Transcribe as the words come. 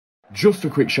Just a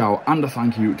quick shout and a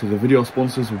thank you to the video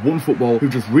sponsors OneFootball, who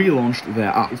just relaunched their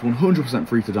app. It's 100%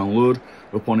 free to download.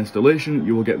 Upon installation,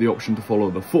 you will get the option to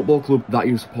follow the football club that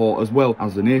you support, as well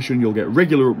as the nation. You'll get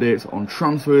regular updates on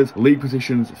transfers, league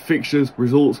positions, fixtures,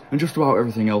 results, and just about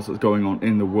everything else that's going on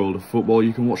in the world of football.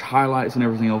 You can watch highlights and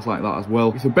everything else like that as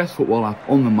well. It's the best football app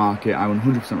on the market. I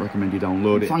 100% recommend you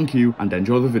download it. Thank you and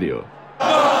enjoy the video.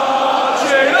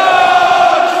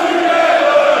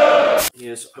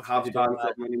 Here's Harvey Barnes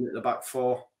at the back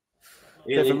four.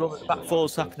 Bit of a run at the back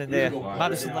four's happening there.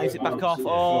 Madison lays it back off.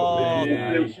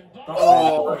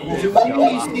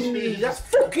 That's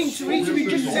fucking Teresa. We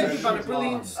just said we've had a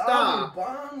brilliant start.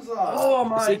 Oh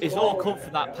my! It's all come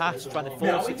from that pass, trying to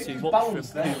force it too much from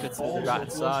Cooper to the right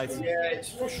hand side. Yeah, it's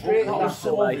frustrating.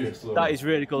 That is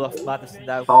really good off Madison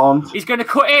now. He's going to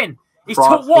cut in. He's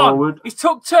took one. Forward. He's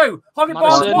took two. Harvey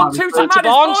Barnes, 1-2 to Madison.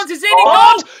 Barnes is in. He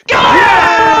goes. Goal!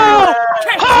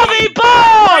 Harvey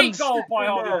Barnes! Great goal by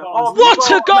Harvey Barnes. What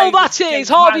a goal that is,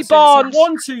 Harvey Barnes.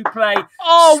 1-2 play.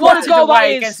 Oh, what a goal that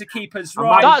is. Against the keeper's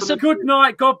right. That's a good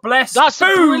night. God bless. That's a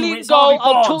brilliant goal.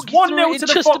 I'll talk you through it in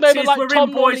just a moment, like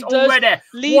Tom normally does.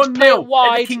 Leeds play it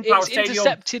wide. It's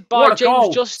intercepted by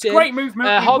James Justin. Great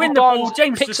movement. Harvey Barnes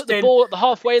picks up the ball at the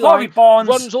halfway line.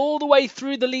 Runs all the way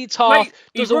through the Leeds half.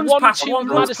 Does a 1-2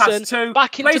 Madison.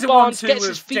 Back into Barnes, gets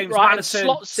his feet right and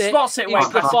slots it into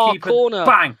the far corner.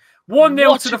 Bang!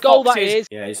 1-0 to the goal Foxes. That is.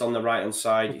 Yeah, he's on the right hand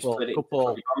side. He's played it.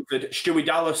 Bamford. Stewie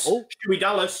Dallas. Stewie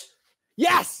Dallas.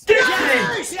 Yes!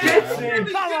 Yes!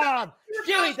 Come on!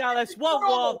 Stewie Dallas,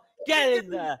 1-1. Get in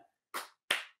there.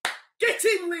 Get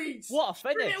in, Leeds. What a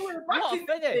finish. What a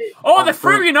finish. Oh, they're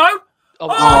through, you know.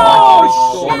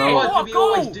 Oh, shit! Why do we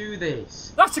always do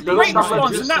this? That's a great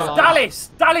response, and that's Dallas.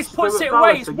 Dallas puts it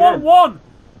away. It's 1-1.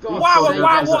 Wow, what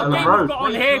a game we've got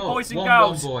on here, boys and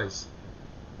girls.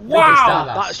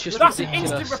 Wow, that's an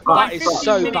instant reply. That is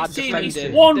so bad defending. It's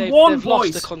 1-1, boys.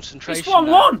 Lost the concentration. It's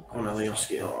 1-1. Oh,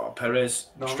 Leoski. Oh, Perez.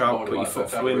 Stroud, put your foot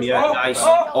through him. Yeah, nice.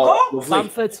 Oh, lovely.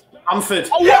 Bamford. Bamford.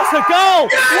 Oh, what's the goal?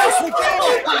 What's the goal?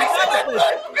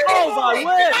 Oh, my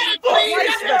word.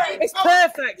 It's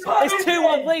perfect. It's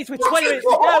 2-1 Leeds with 20 minutes to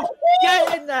go.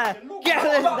 Get in there. Get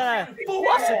in there.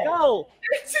 What's a goal?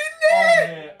 It's in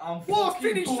there. What a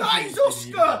finish that is,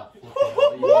 Oscar.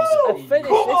 What a finish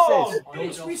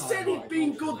this is. We said he'd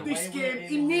been good this game.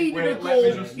 He needed a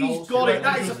goal. He's got it.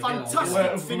 That is a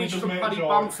fantastic finish from Paddy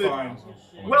Bamford.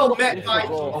 Well met by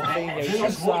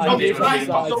offside,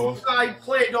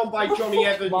 played on by Johnny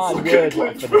Evans. My word,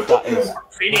 what a finish that is.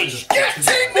 Finish. Get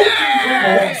in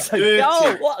there! What a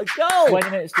goal! What a goal! 20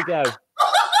 minutes to go.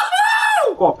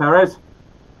 What, Perez?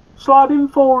 Slide in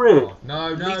for it. No,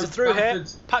 Leeds are through here.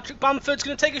 Patrick Bamford's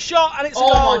going to take a shot, and it's a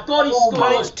goal. Oh my God, he scored!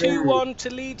 And it's 2-1 to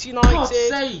Leeds United. For God's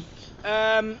sake!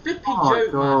 Flipping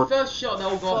joke, man. First shot,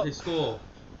 they'll go they score.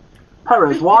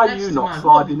 Perez, why are you not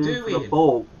sliding in for the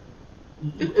ball?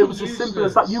 It was as simple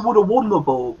as that. You would have won the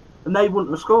ball, and they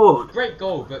wouldn't have scored. Great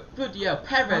goal, but good, yeah,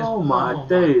 Perez. Oh my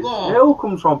days! It all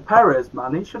comes from Perez,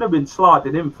 man. He should have been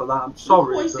sliding in for that. I'm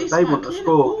sorry, but they wouldn't have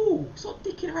scored. Stop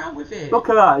dicking around with it. Look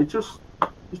at that.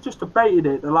 He's just debated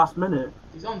it at the last minute.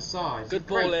 He's onside. Good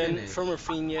ball in from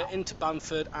Raphinha into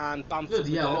Bamford, and Bamford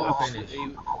with what a finish.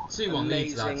 2-1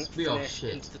 Leeds, lads. We are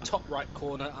shit. Into the top right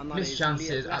corner, and that missed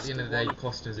chances at the end of the day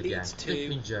cost us again.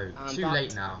 Flipping joke. Too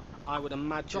late now. I would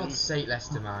imagine. God's sake,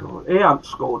 Leicester, man. God, he hasn't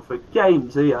scored for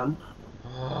games, he hasn't.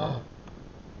 Oh.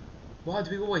 Why do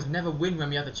we always never win when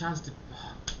we have the chance to...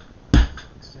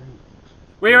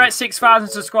 We're at 6,000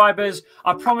 subscribers.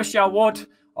 I promised you I would.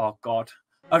 Oh, God.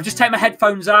 I've just taken my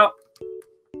headphones out.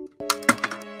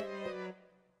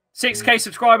 6K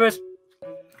subscribers.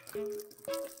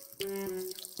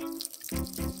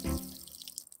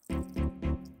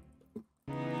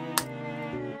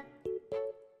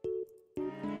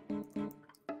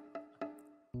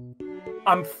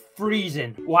 I'm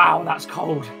freezing. Wow, that's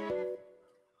cold.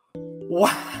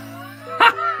 Wow.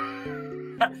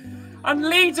 And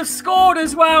Leeds have scored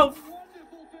as well.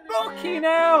 Fucking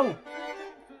hell.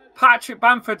 Patrick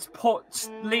Bamford's put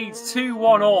Leeds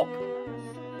 2-1 up.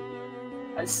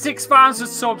 At 6,000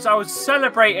 subs, I was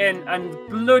celebrating, and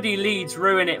bloody Leeds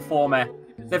ruined it for me.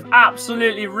 They've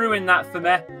absolutely ruined that for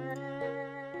me.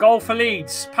 Goal for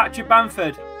Leeds, Patrick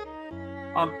Bamford.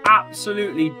 I'm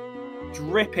absolutely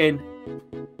dripping.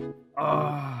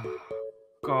 Oh,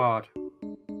 God.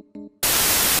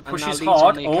 Pushes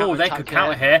hard. Oh, they could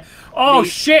counter here. Oh,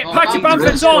 shit. Patrick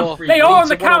Bamford's on. They are on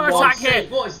the counter-attack here.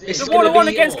 It's going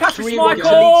to be 3-1 to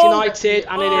Leeds United,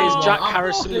 and it is Jack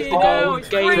Harrison with the goal.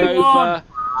 Game over.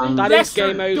 That is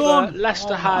game over.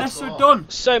 Leicester had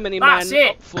so many men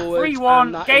up forward.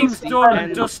 3-1. Game's done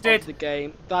and dusted. The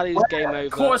game. That is game over.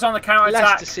 Quarters on the counter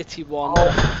attack. Leicester City won.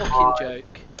 Fucking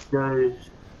joke. Guys.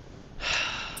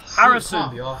 Harrison.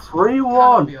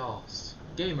 3-1.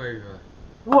 Game over.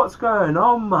 What's going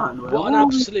on, man? What an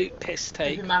absolute piss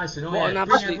take. What an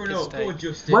absolute piss take.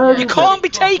 You can't be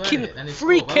taking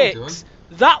free kicks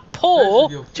that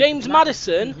poor, James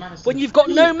Maddison, when you've got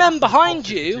no men behind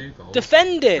you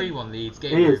defending.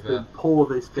 He has been poor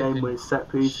this game with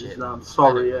set pieces, and I'm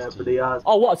sorry, but he has.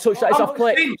 Oh, what a touch that is off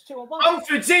click.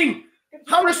 Bamford's in!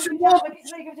 Harrison won!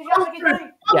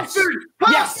 Yes!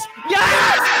 Yes!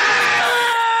 Yes!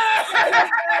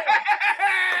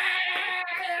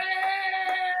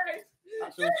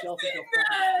 Leeds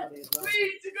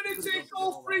are going to take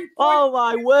all 3 points. Oh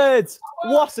my word!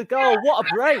 What a goal! What a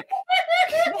break!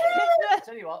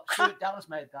 Tell you what, Stuart Dallas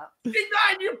made that.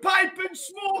 Ignite your pipe and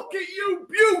smoke it, you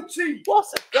beauty! What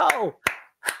a goal!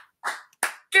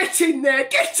 Get in there!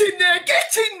 Get in there!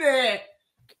 Get in there!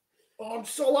 Oh, I'm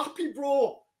so happy,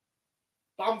 bro.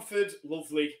 Bamford,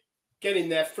 lovely. Get in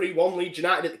there, 3-1 Leeds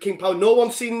United at the KingPower. No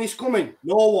one's seen this coming.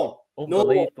 No one.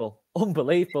 Unbelievable. No one.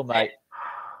 Unbelievable, mate.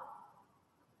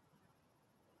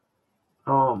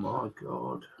 Oh my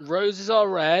God. Roses are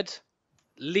red.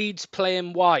 Leeds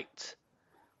playing white.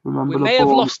 We may have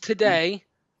lost today,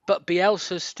 but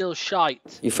Bielsa's still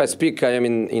shite. If I speak, I am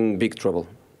in big trouble.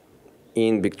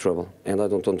 In big trouble. And I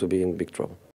don't want to be in big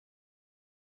trouble.